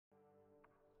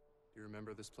You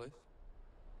remember this place?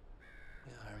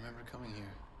 Yeah, I remember coming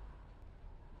here.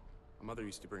 My mother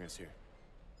used to bring us here.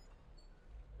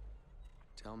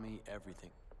 Tell me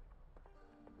everything.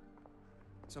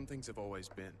 Some things have always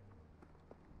been.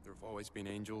 There have always been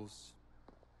angels.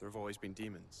 There have always been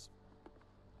demons.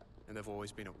 And there have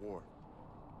always been at war.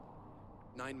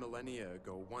 9 millennia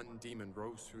ago, one demon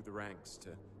rose through the ranks to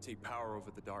take power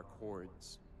over the dark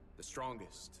hordes. The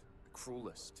strongest, the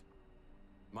cruelest.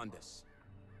 Mundus.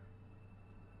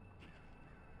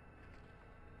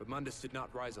 But Mundus did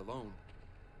not rise alone.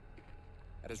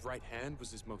 At his right hand was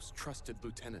his most trusted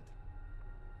lieutenant,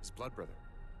 his blood brother.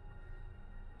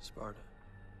 Sparta.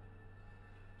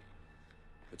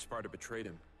 But Sparta betrayed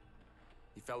him.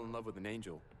 He fell in love with an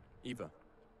angel, Eva.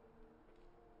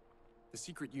 The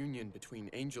secret union between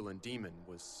angel and demon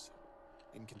was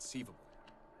inconceivable.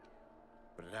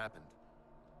 But it happened.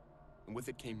 And with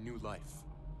it came new life.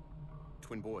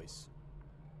 Twin boys.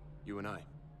 You and I.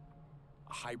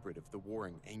 A hybrid of the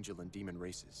warring angel and demon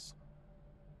races.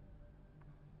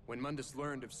 When Mundus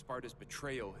learned of Sparta's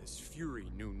betrayal, his fury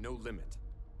knew no limit.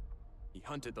 He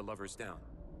hunted the lovers down.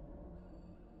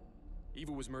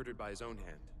 Eva was murdered by his own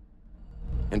hand.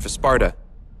 And for Sparta,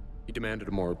 he demanded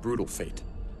a more brutal fate.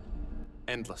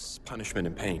 Endless punishment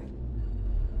and pain.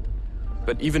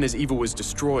 But even as Eva was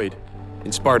destroyed,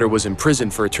 and Sparta was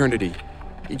imprisoned for eternity,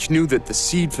 each knew that the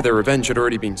seed for their revenge had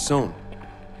already been sown.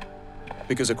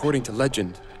 Because according to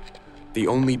legend, the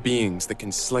only beings that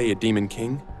can slay a demon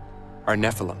king are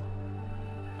Nephilim,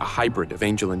 a hybrid of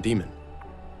angel and demon.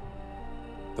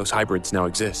 Those hybrids now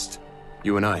exist,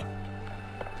 you and I.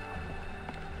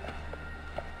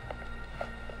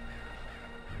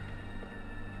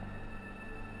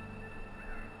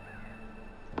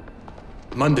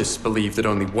 Mundus believed that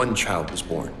only one child was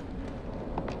born,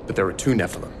 but there were 2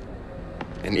 Nephilim,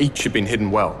 and each had been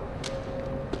hidden well.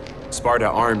 Sparta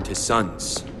armed his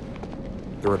sons,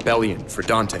 the rebellion for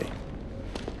Dante,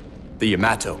 the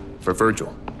Yamato for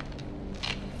Vergil.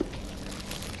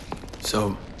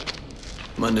 So,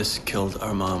 Mundus killed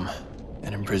our mom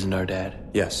and imprisoned our dad.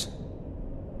 Yes.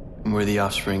 And we're the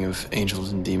offspring of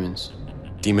angels and demons.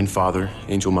 Demon father,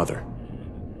 angel mother.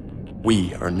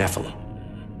 We are Nephilim.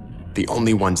 The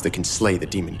only ones that can slay the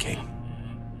demon king.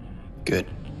 Good.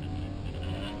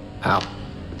 How?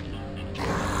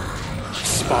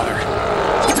 Spotter.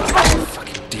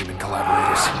 Fucking demon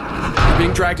collaborators. You're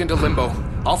being dragged into limbo.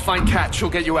 I'll find Kat. She'll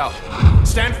get you out.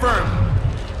 Stand firm.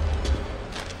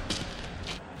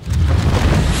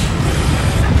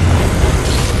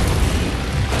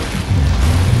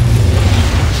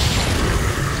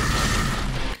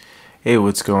 Hey,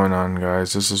 what's going on,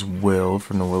 guys? This is Will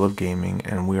from TheWillOfGaming,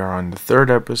 and we are on the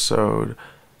 3rd episode,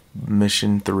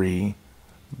 Mission 3,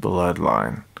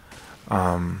 Bloodline.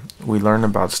 We learned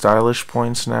about stylish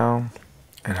points now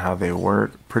and how they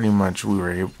work. Pretty much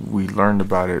we learned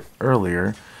about it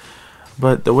earlier,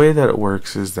 but the way that it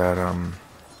works is that and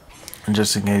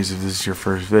just in case if this is your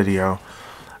first video,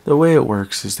 the way it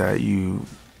works is that you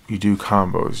do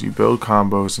combos. You build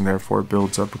combos, and therefore it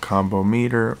builds up a combo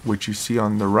meter, which you see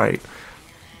on the right.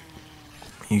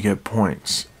 You get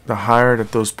points. The higher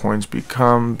that those points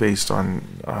become, based on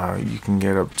you can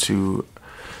get up to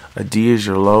a D is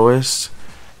your lowest,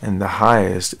 and the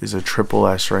highest is a triple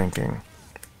S ranking.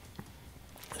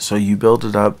 So you build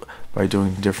it up by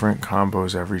doing different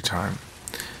combos every time.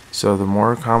 So the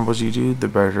more combos you do, the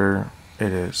better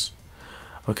it is.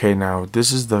 Okay, now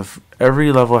this is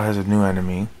every level has a new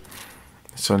enemy.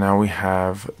 So now we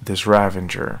have this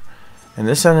Ravager, and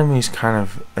this enemy is kind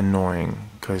of annoying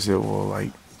because it will,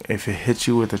 like, if it hits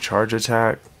you with a charge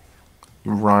attack,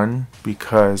 run,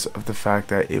 because of the fact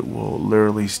that it will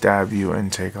literally stab you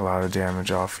and take a lot of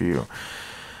damage off you.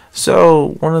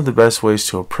 So one of the best ways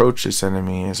to approach this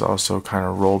enemy is also kind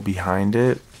of roll behind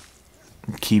it,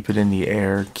 keep it in the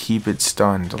air, keep it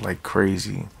stunned like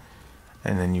crazy,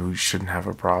 and then you shouldn't have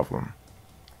a problem.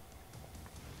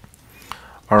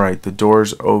 Alright, the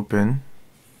door's open.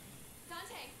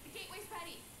 Dante, the gateway's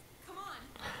ready. Come on.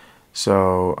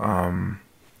 So,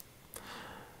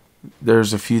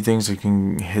 there's a few things that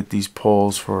can hit these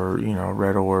poles for,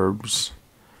 red orbs.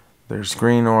 There's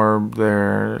green orb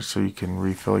there, so you can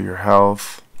refill your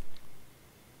health.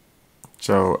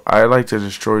 So, I like to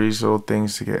destroy these little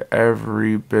things to get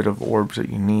every bit of orbs that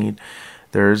you need.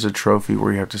 There is a trophy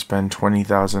where you have to spend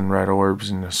 20,000 red orbs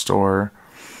in the store.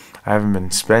 I haven't been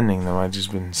spending them, I've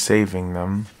just been saving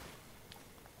them.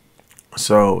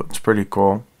 So, it's pretty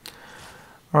cool.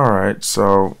 Alright,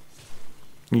 so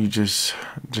you just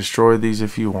destroy these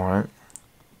if you want.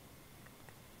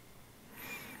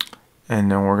 And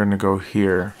then we're going to go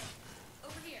here.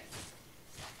 Over here.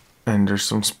 And there's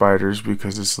some spiders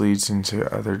because this leads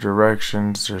into other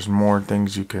directions. There's more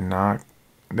things you can knock,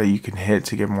 that you can hit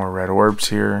to get more red orbs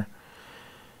here.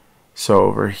 So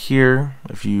over here,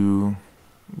 if you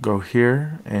go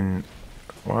here and,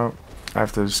 well,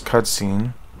 after this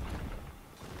cutscene,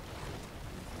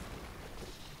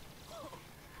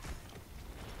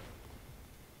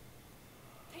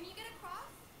 Can you get across?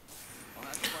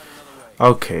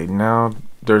 okay, now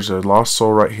there's a lost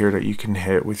soul right here that you can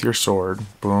hit with your sword.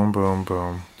 Boom, boom,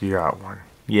 boom. You got one.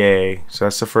 Yay. So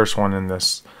that's the first one in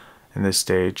this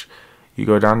stage. You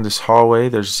go down this hallway,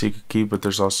 there's a secret key, but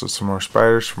there's also some more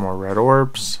spiders for more red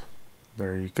orbs.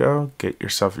 There you go. Get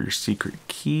yourself your secret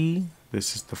key.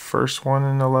 This is the first one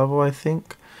in the level, I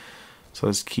think. So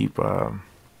let's keep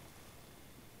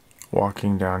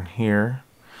walking down here.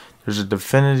 There's a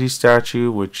divinity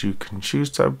statue, which you can choose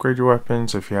to upgrade your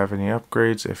weapons if you have any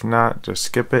upgrades. If not, just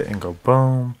skip it and go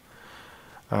boom.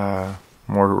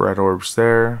 More red orbs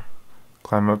there.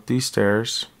 Climb up these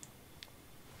stairs.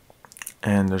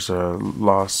 And there's a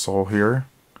lost soul here.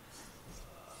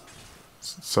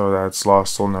 So that's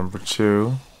lost soul number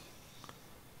 2.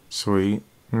 Sweet.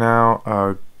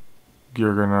 Now,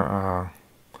 you're gonna,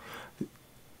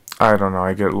 I don't know,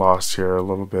 I get lost here a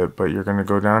little bit, but you're gonna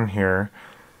go down here,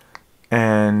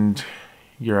 and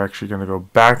you're actually gonna go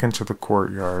back into the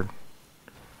courtyard,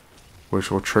 which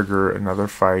will trigger another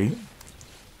fight.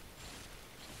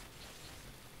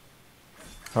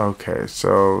 Okay,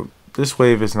 so this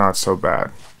wave is not so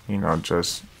bad. You know,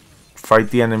 just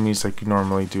fight the enemies like you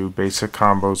normally do. Basic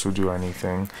combos will do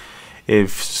anything.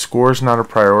 If score's not a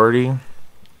priority,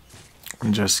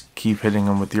 just keep hitting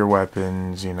them with your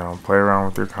weapons, you know, play around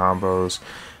with your combos.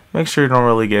 Make sure you don't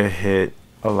really get hit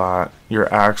a lot.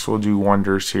 Your axe will do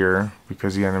wonders here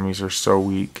because the enemies are so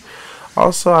weak.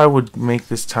 Also, I would make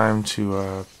this time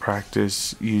to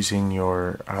practice using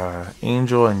your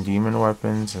angel and demon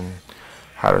weapons and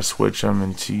how to switch them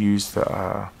and to use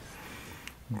the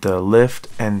lift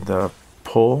and the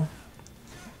pull.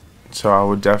 So I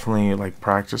would definitely like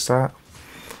practice that.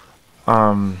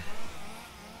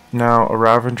 Now a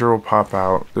Ravager will pop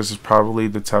out. This is probably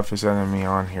the toughest enemy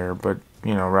on here, but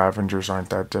you know, Ravagers aren't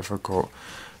that difficult.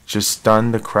 Just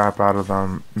stun the crap out of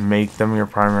them, make them your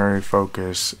primary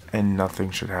focus, and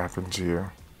nothing should happen to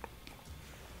you.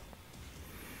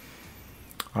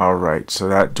 Alright, so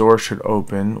that door should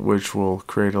open, which will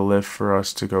create a lift for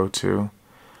us to go to.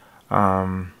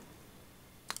 I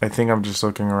think I'm just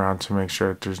looking around to make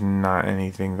sure that there's not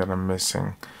anything that I'm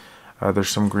missing. There's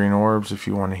some green orbs if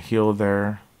you want to heal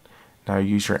there. Now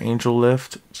use your angel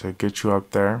lift to get you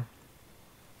up there.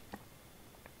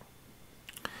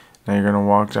 Now you're going to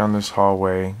walk down this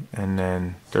hallway, and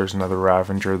then there's another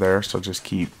Ravager there, so just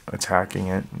keep attacking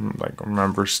it. Like,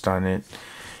 remember, stun it.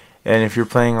 And if you're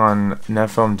playing on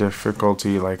Nephilim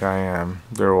difficulty like I am,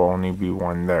 there will only be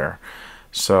one there.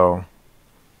 So,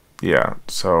 yeah,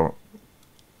 so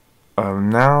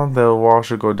now the wall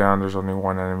should go down. There's only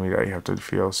one enemy that you have to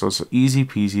defeat. So it's easy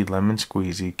peasy, lemon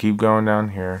squeezy. Keep going down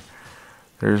here.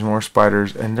 There's more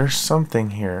spiders, and there's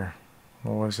something here.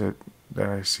 What was it that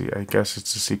I see? I guess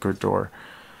it's a secret door.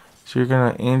 So you're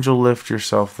going to angel lift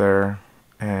yourself there,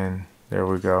 and there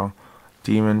we go.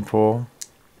 Demon pull.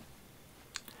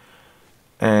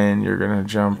 And you're going to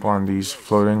jump on these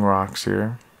floating rocks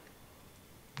here.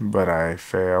 But I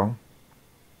fail.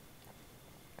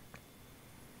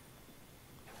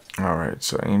 Alright,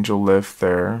 so angel lift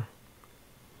there.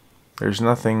 There's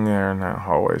nothing there in that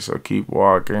hallway, so keep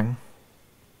walking.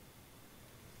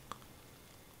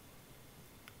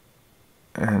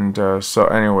 And so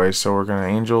anyway, so we're going to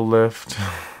angel lift.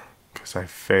 Because I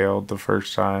failed the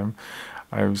first time.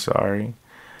 I'm sorry.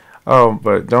 Oh,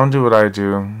 but don't do what I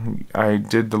do. I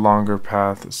did the longer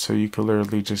path, so you could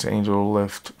literally just angel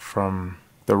lift from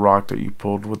the rock that you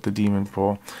pulled with the demon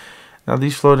pull. Now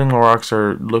these floating rocks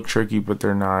look tricky, but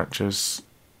they're not. Just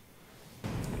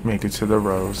make it to the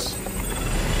rows.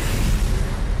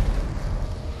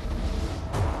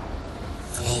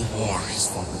 All war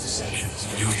is fought with deception.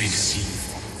 You have been deceived.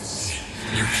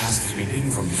 Your past has been hidden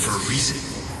from you for a reason.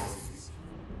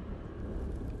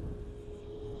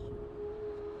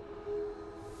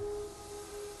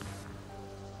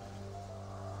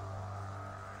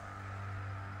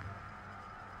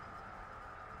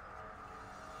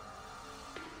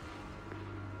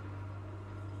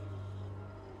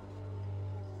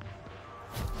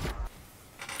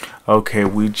 Okay,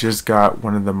 we just got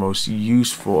one of the most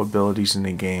useful abilities in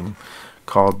the game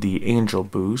called the Angel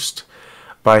Boost.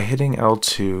 By hitting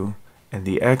L2 and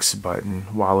the X button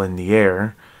while in the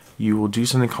air, you will do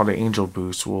something called an Angel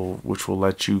Boost, which will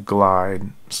let you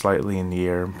glide slightly in the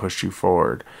air and push you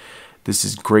forward. This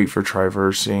is great for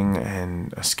traversing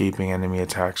and escaping enemy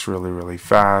attacks really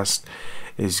fast.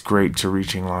 Is great to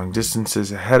reaching long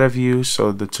distances ahead of you.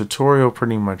 So the tutorial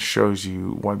pretty much shows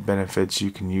you what benefits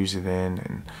you can use it in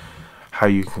and how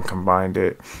you can combine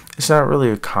it. It's not really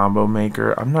a combo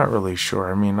maker. I'm not really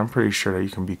sure. I mean, I'm pretty sure that you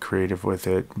can be creative with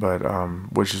it, but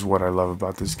which is what I love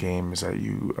about this game, is that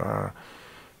you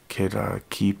could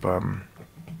keep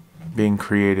being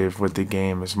creative with the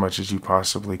game as much as you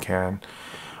possibly can.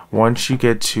 Once you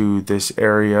get to this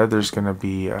area, there's gonna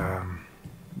be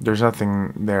there's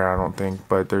nothing there, I don't think,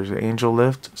 but there's an angel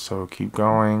lift, so keep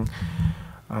going.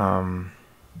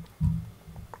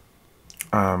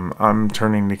 I'm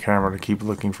turning the camera to keep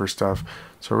looking for stuff.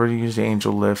 So we're going to use the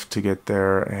angel lift to get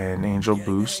there, and angel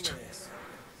boost.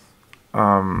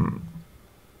 Then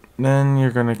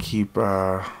you're going to keep...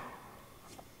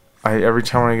 every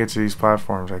time I get to these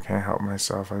platforms, I can't help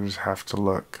myself. I just have to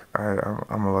look.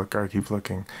 I'm a looker. I keep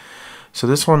looking. So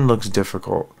this one looks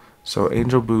difficult. So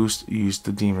angel boost, use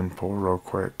the demon pull real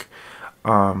quick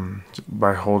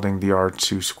by holding the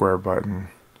R2 square button.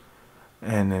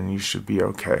 And then you should be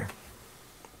okay.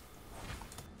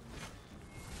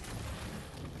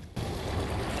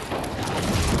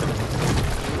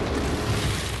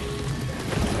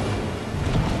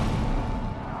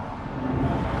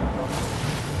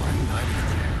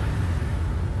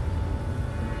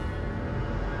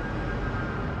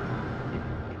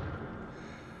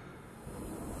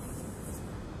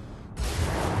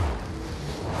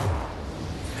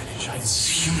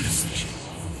 This is human affliction.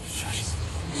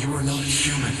 You are not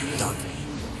human, Dante.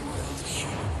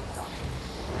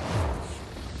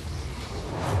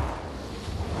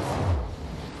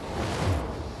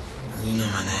 You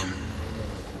know my name.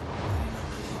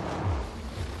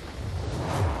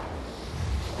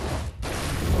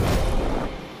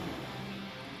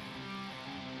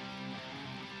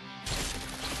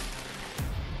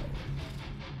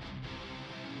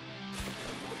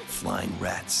 Flying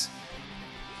rats.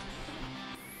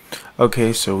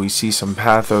 Okay, so we see some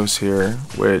pathos here,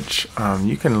 which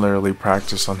you can literally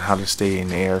practice on how to stay in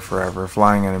the air forever.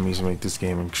 Flying enemies make this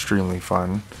game extremely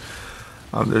fun.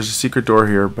 There's a secret door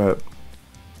here, but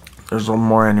there's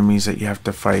more enemies that you have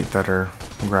to fight that are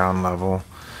ground level,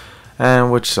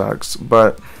 and which sucks,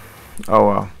 but oh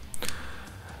well.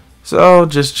 So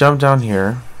just jump down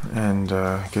here and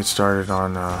get started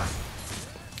on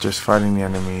just fighting the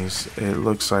enemies. It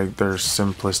looks like there's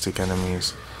simplistic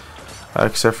enemies.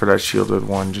 Except for that shielded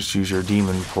one, just use your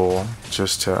demon pull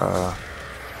just to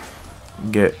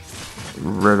get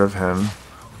rid of him.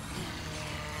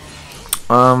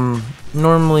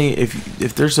 Normally,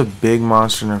 if there's a big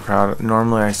monster in the crowd,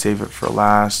 normally I save it for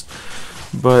last.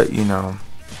 But you know,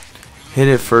 hit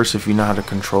it first if you know how to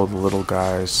control the little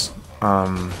guys.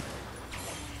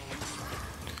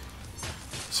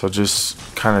 So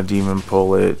just kind of demon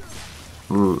pull it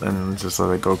and just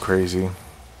let it go crazy.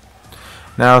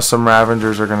 Now some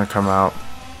Ravengers are going to come out.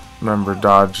 Remember,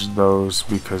 dodge those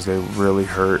because they really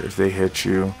hurt if they hit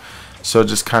you. So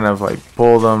just kind of like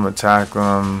pull them, attack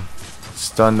them,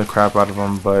 stun the crap out of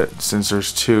them. But since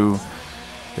there's two,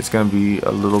 it's going to be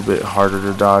a little bit harder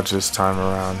to dodge this time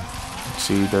around.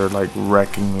 See, they're like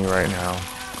wrecking me right now.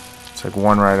 It's like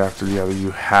one right after the other.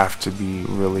 You have to be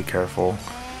really careful.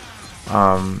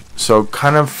 So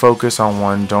kind of focus on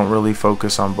one. Don't really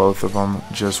focus on both of them.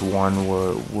 Just one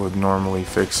would normally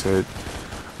fix it.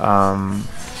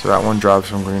 So that one drops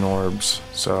some green orbs.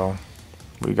 So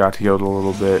we got healed a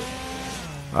little bit.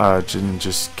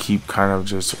 Just keep kind of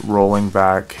just rolling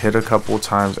back. Hit a couple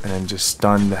times and then just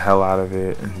stun the hell out of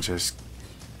it and just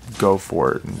go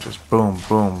for it. And just boom,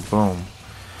 boom, boom.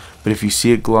 But if you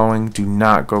see it glowing, do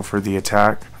not go for the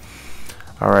attack.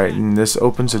 Alright, and this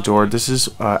opens a door. This is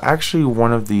actually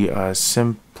one of the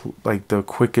the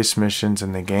quickest missions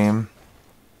in the game.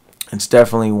 It's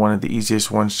definitely one of the easiest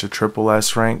ones to triple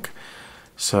S rank.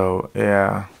 So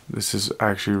yeah, this is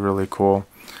actually really cool.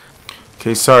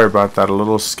 Okay, sorry about that, a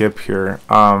little skip here.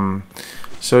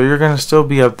 So you're gonna still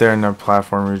be up there in the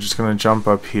platform. You're just gonna jump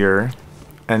up here,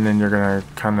 and then you're gonna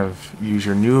kind of use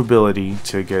your new ability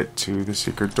to get to the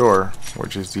secret door,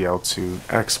 which is the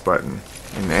L2X button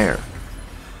in the air.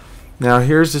 Now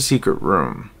here's the secret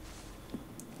room.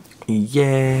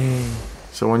 Yay!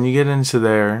 So when you get into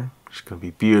there, it's gonna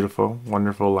be beautiful,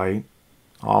 wonderful light.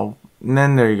 And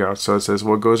then there you go. So it says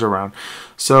what goes around.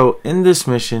 So in this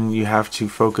mission, you have to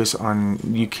focus on.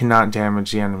 You cannot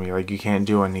damage the enemy. Like you can't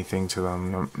do anything to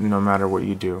them, no matter what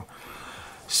you do.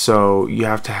 So you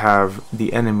have to have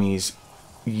the enemies.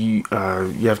 You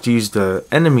have to use the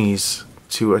enemies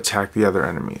to attack the other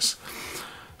enemies.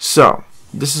 So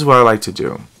this is what I like to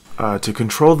do. to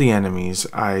control the enemies,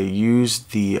 I use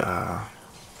the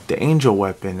angel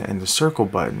weapon and the circle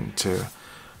button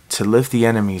to lift the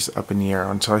enemies up in the air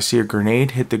until I see a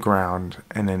grenade hit the ground,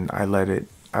 and then I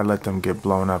let them get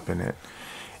blown up in it.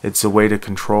 It's a way to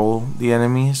control the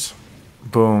enemies.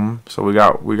 Boom. So we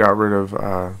got rid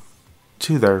of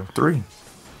 2 there, 3.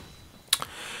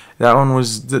 That one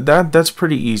was that's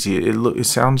pretty easy. It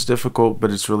sounds difficult,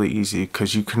 but it's really easy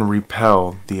because you can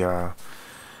repel the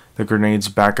grenades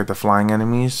back at the flying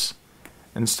enemies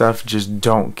and stuff. Just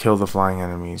don't kill the flying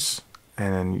enemies,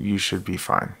 and then you should be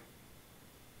fine.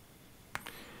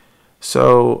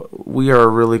 So we are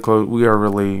really close. We are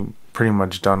really pretty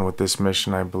much done with this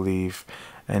mission, I believe.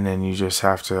 And then you just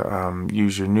have to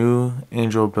use your new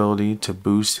angel ability to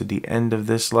boost to the end of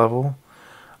this level.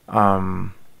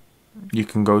 You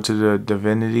can go to the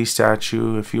divinity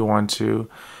statue if you want to.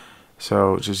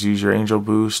 So just use your angel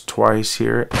boost twice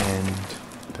here, and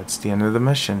that's the end of the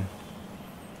mission.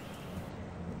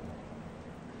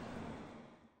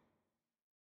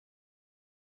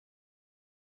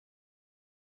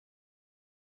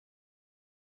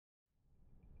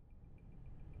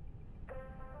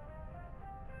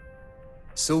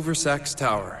 Silver Sachs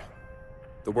Tower,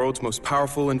 the world's most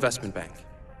powerful investment bank.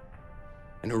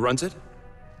 And who runs it?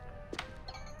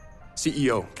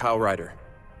 CEO Kyle Ryder,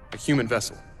 a human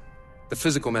vessel, the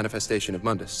physical manifestation of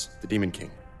Mundus, the Demon King.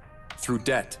 Through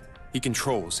debt, he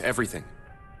controls everything.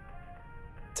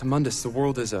 To Mundus, the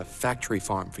world is a factory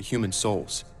farm for human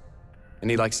souls, and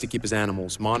he likes to keep his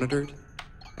animals monitored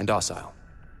and docile.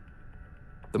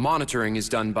 The monitoring is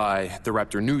done by the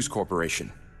Raptor News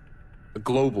Corporation, a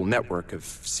global network of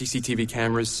CCTV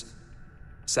cameras,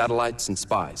 satellites, and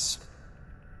spies.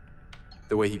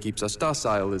 The way he keeps us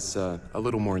docile is a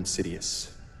little more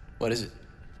insidious. What is it?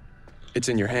 It's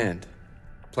in your hand.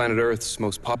 Planet Earth's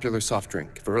most popular soft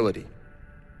drink, Virility.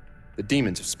 The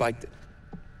demons have spiked it.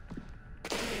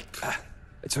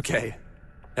 It's okay.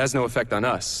 It has no effect on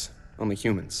us, only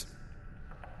humans.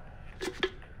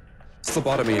 It's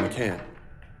phlebotomy in a can.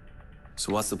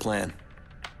 So what's the plan?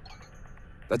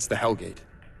 That's the Hellgate,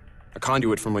 a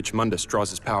conduit from which Mundus draws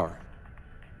his power.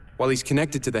 While he's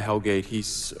connected to the Hellgate,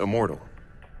 he's immortal.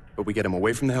 But we get him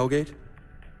away from the Hellgate,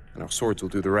 and our swords will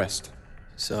do the rest.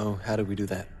 So how do we do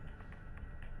that?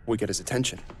 We get his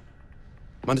attention.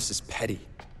 Mundus is petty.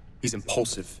 He's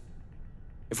impulsive.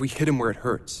 If we hit him where it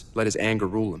hurts, let his anger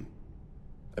rule him,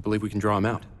 I believe we can draw him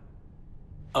out.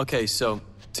 Okay, so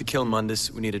to kill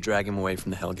Mundus, we need to drag him away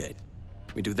from the Hellgate.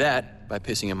 We do that by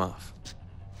pissing him off.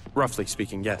 Roughly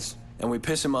speaking, yes. And we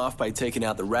piss him off by taking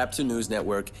out the Raptor News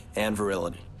Network and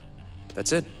Virility.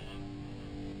 That's it.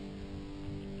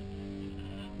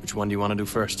 Which one do you want to do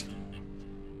first?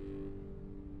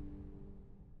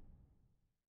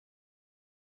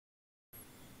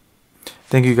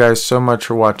 Thank you guys so much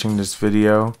for watching this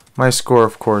video. My score,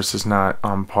 of course, is not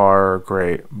on par or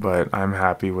great, but I'm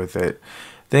happy with it.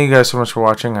 Thank you guys so much for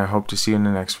watching. I hope to see you in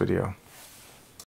the next video.